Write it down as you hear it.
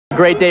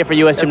great day for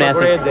U.S.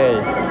 Gymnastics. It's a great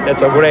day.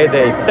 It's a great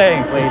day.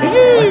 Thanks.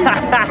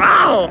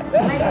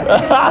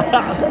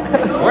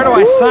 Where do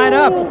I sign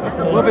up?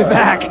 We'll be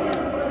back.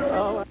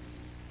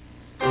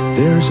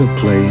 There's a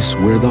place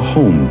where the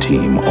home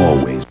team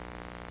always...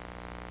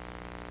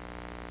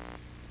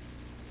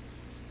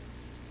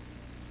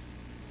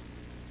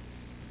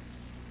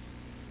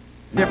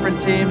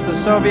 Different teams. The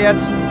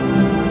Soviets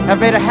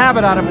have made a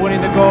habit out of winning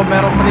the gold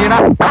medal for the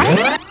United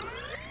States.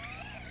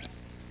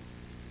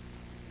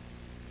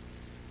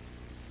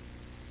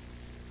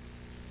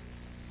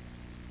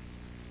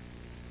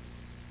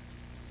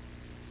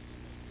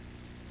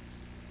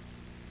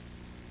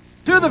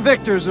 To the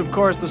victors, of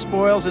course, the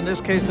spoils, in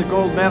this case the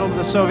gold medal to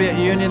the Soviet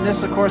Union.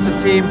 This, of course, a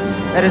team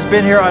that has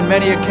been here on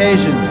many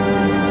occasions.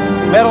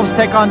 Medals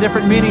take on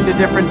different meaning to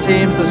different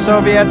teams. The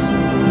Soviets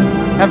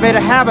have made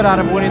a habit out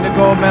of winning the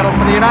gold medal.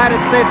 For the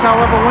United States,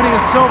 however, winning a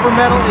silver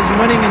medal is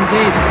winning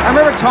indeed. I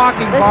remember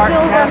talking, Bart,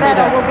 Kathy,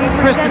 to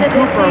Kristen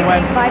Cooper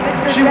when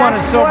she won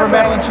a silver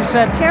medal, and she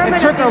said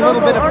it took her a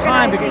little bit of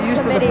time to get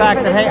used to the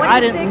fact that, hey, I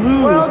didn't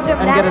lose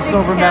and get a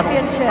silver medal.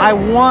 I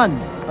won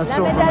a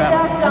silver medal.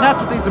 And that's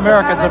what these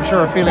Americans, I'm sure,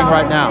 are feeling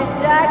right now.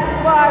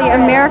 The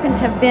Americans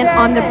have been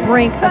on the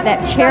brink of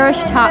that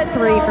cherished top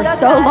three for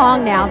so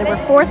long now. They were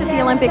fourth at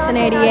the Olympics in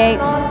 '88,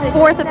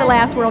 fourth at the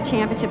last World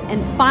Championships,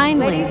 and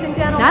finally,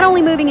 not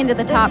only moving into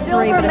the top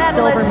three, but a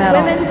silver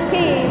medal.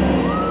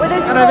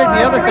 And I think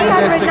the other thing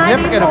that is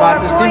significant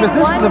about this team is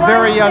this is a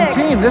very young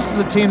team. This is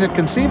a team that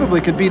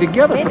conceivably could be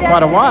together for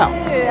quite a while.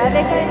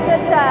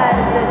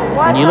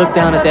 When you look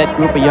down at that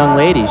group of young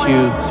ladies,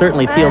 you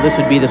certainly feel this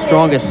would be the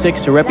strongest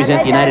six to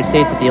represent the United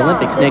States at the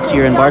Olympics next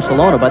year in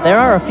Barcelona. But there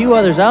are a few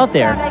others out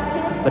there.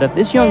 But if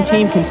this young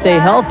team can stay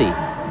healthy,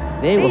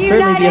 they will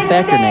certainly be a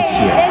factor next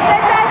year.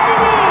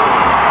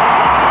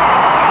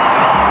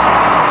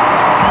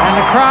 And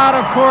the crowd,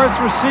 of course,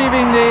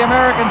 receiving the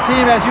American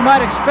team, as you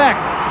might expect,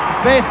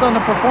 based on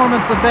the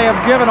performance that they have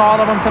given all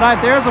of them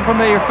tonight. There's a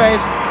familiar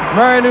face,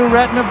 Mary Lou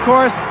Retton, of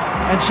course,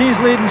 and she's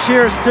leading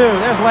cheers too.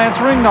 There's Lance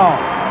Ringnahl.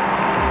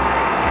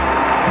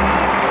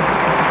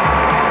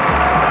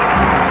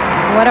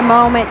 What a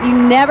moment. You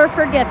never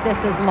forget this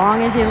as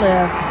long as you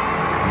live.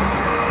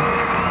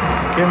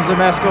 Kim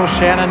Zmeskal,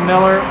 Shannon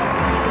Miller.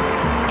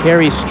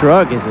 Carrie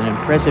Strug is an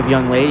impressive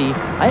young lady.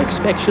 I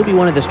expect she'll be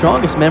one of the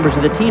strongest members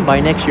of the team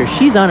by next year.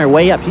 She's on her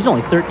way up. She's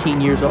only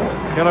 13 years old.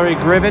 Hillary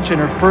Grivich in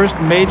her first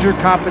major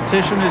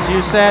competition, as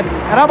you said.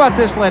 And how about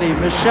this lady,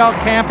 Michelle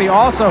Campy,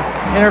 also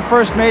in her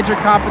first major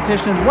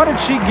competition. What did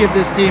she give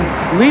this team,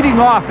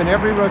 leading off in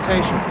every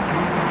rotation?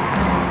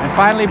 And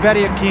finally,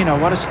 Betty Aquino.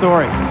 What a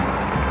story.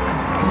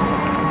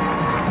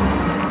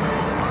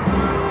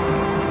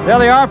 There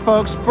they are,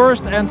 folks.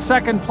 First and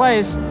second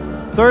place.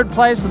 Third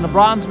place in the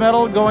bronze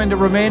medal going to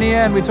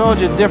Romania, and we told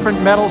you different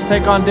medals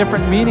take on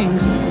different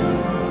meanings.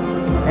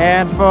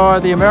 And for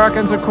the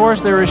Americans, of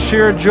course, there is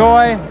sheer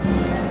joy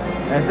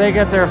as they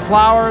get their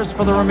flowers.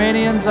 For the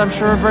Romanians, I'm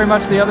sure very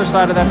much the other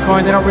side of that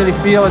coin. They don't really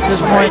feel at this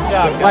point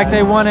like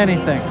they won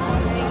anything.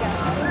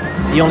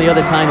 The only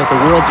other time that the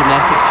World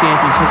Gymnastics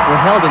Championships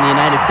were held in the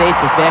United States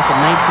was back in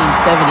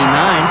 1979.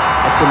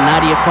 That's when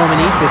Nadia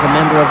Comaneci was a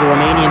member of the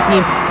Romanian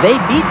team.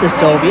 They beat the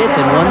Soviets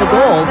and won the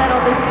gold.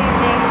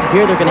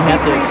 Here they're going to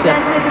have to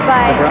accept the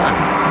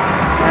bronze.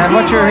 And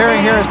what you're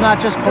hearing here is not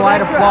just polite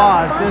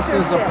applause. This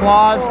is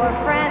applause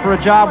for a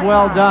job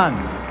well done.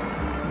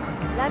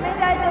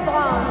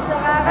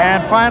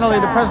 And finally,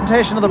 the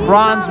presentation of the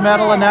bronze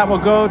medal, and that will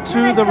go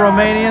to the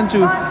Romanians,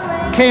 who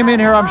came in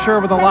here, I'm sure,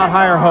 with a lot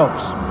higher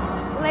hopes.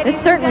 This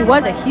certainly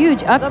was a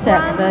huge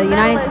upset. The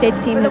United States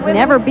team has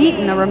never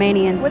beaten the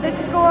Romanians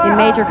in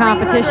major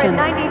competition.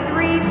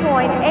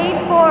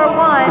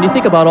 When you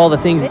think about all the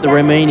things that the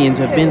Romanians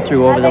have been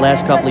through over the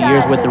last couple of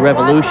years with the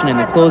revolution and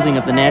the closing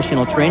of the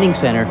National Training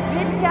Center,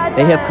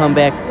 they have come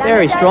back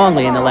very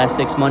strongly in the last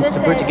 6 months to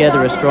put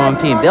together a strong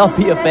team. They'll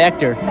be a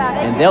factor,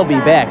 and they'll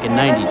be back in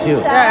 '92.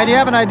 Yeah, and you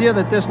have an idea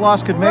that this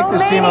loss could make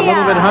this team a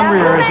little bit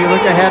hungrier as you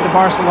look ahead to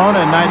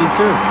Barcelona in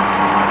 '92.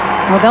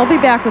 Well, they'll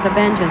be back with a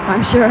vengeance,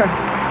 I'm sure.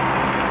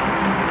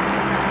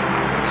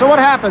 So what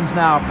happens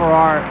now for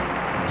our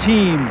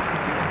team,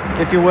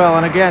 if you will?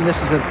 And again,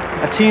 this is a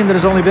team that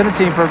has only been a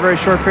team for a very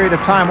short period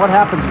of time. What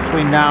happens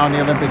between now and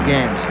the Olympic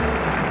Games?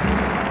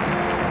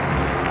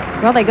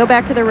 Well, they go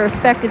back to their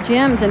respective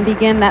gyms and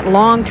begin that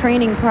long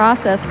training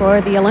process for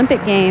the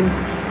Olympic Games.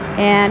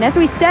 And as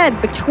we said,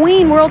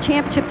 between World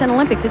Championships and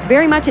Olympics, it's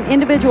very much an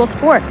individual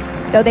sport,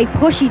 though they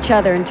push each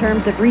other in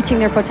terms of reaching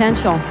their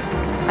potential.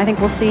 I think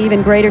we'll see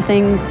even greater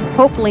things,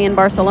 hopefully, in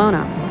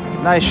Barcelona.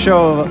 Nice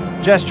show of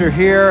gesture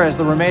here as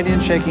the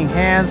Romanians shaking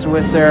hands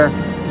with their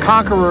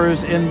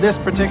conquerors in this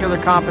particular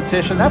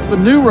competition. That's the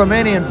new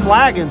Romanian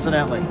flag,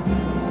 incidentally.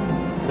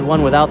 The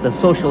one without the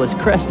socialist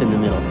crest in the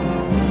middle.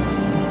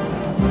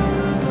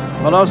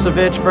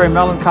 Milosevic, very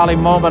melancholy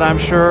moment, I'm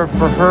sure,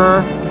 for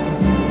her.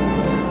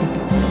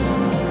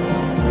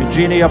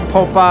 Eugenia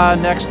Popa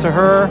next to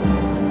her.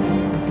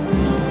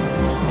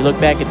 You look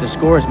back at the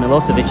scores,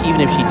 Milosevic, even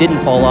if she didn't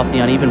fall off the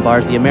uneven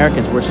bars, the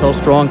Americans were so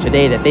strong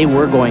today that they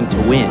were going to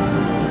win.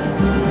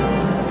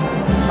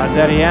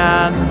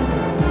 Aderian.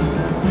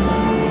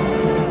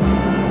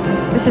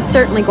 This is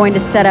certainly going to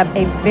set up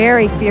a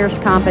very fierce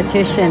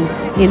competition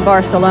in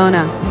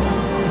Barcelona.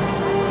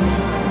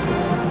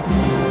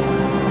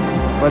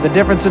 Where the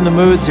difference in the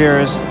moods here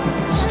is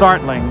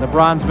startling. The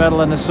bronze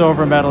medal and the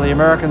silver medal. The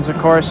Americans, of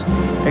course,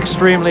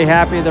 extremely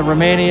happy. The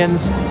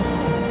Romanians,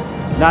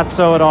 not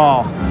so at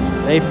all.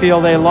 They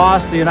feel they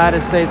lost. The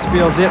United States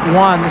feels it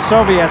won. The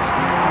Soviets,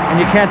 and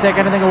you can't take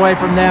anything away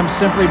from them,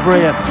 simply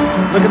brilliant.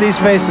 Look at these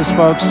faces,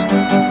 folks.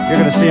 You're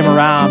going to see them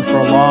around for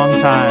a long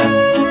time.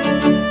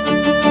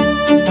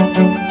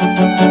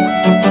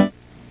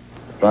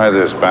 By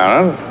this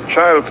Baron,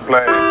 child's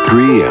play.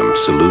 3M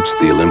salutes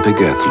the Olympic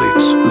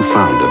athletes who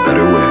found a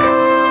better way.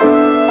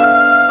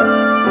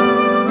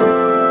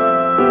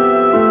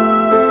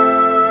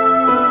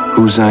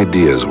 Whose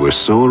ideas were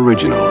so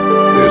original,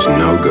 there's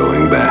no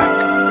going back.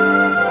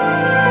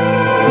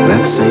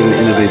 That same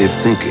innovative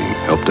thinking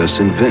helped us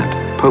invent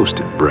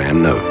Post-it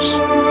brand notes,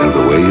 and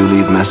the way you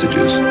leave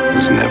messages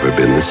has never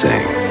been the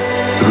same.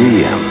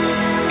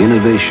 3M,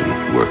 innovation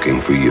working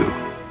for you.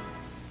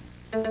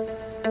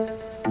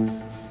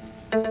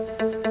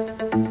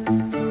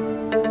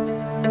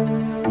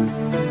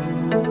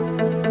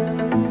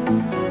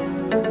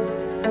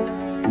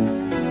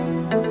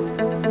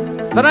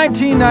 The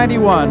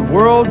 1991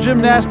 World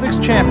Gymnastics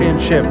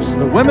Championships.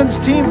 The women's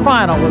team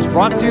final was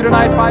brought to you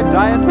tonight by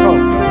Diet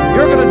Coke.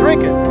 You're going to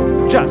drink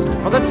it just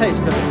for the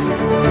taste of it.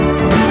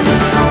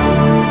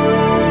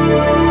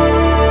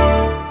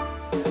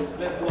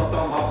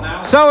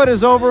 So it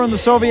is over, and the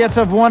Soviets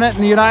have won it,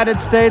 and the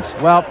United States,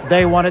 well,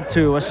 they won it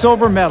too. A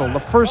silver medal, the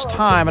first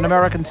time an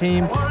American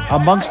team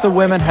amongst the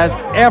women has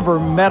ever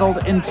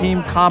medaled in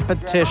team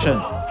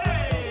competition.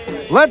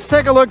 Let's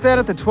take a look then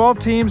at the 12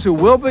 teams who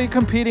will be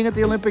competing at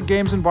the Olympic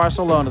Games in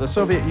Barcelona. The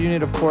Soviet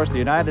Union, of course, the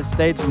United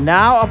States,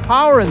 now a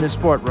power in this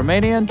sport.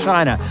 Romania and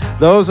China,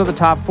 those are the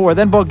top four.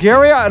 Then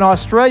Bulgaria and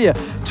Australia,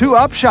 2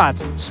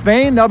 upshots.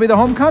 Spain, they'll be the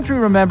home country,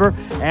 remember,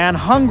 and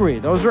Hungary.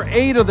 Those are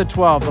 8 of the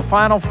 12. The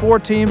final 4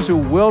 teams who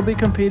will be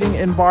competing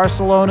in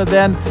Barcelona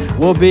then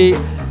will be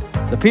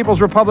the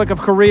People's Republic of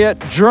Korea,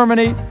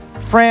 Germany,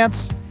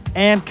 France,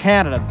 and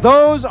Canada.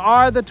 Those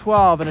are the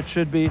 12, and it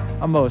should be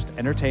a most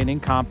entertaining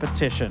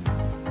competition.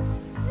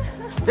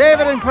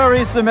 David and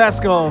Clarice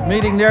Zmeskal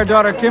meeting their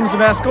daughter Kim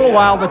Zmeskal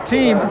while the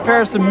team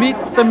prepares to meet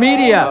the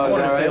media.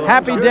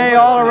 Happy day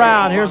all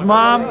around. Here's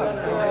Mom,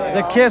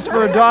 the kiss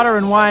for her daughter,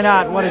 and why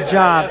not? What a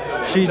job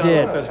she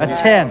did. A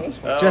 10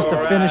 just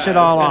to finish it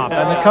all off.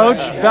 And the coach,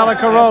 Bella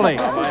Caroli.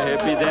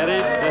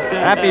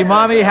 Happy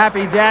Mommy,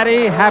 happy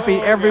Daddy, happy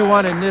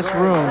everyone in this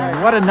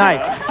room. What a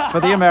night for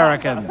the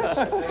Americans.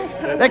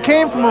 They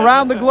came from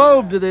around the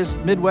globe to this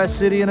Midwest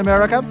city in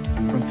America,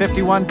 from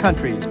 51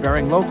 countries,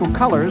 bearing local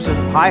colors and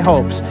high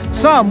hopes.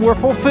 Some were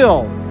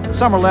fulfilled,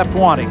 some are left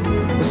wanting.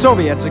 The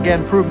Soviets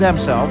again proved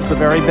themselves the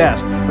very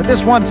best. But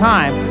this one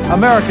time,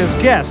 America's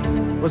guest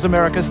was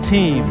America's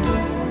team.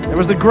 There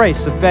was the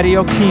grace of Betty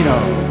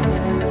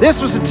Okino.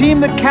 This was a team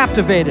that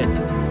captivated,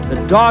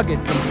 the dogged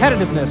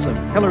competitiveness of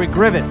Hillary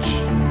Grivich.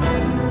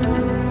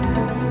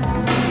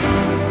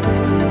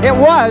 It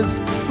was,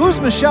 who's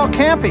Michelle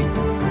Campy?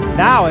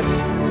 Now it's,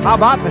 how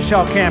about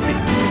Michelle Campy?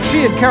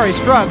 She and Carrie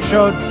Strug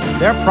showed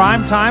their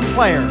primetime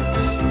players.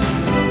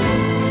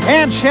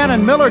 And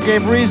Shannon Miller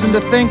gave reason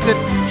to think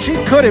that she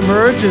could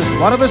emerge as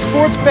one of the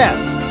sport's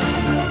best.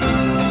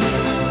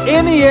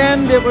 In the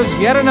end, it was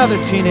yet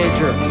another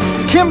teenager.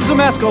 Kim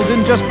Zmeskal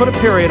didn't just put a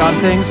period on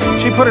things,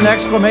 she put an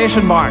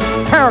exclamation mark.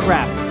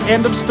 Paragraph,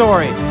 end of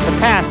story. The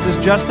past is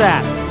just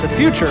that. The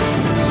future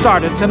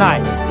started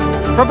tonight.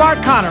 For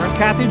Bart Connor and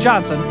Kathy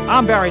Johnson,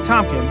 I'm Barry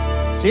Tompkins.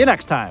 See you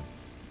next time.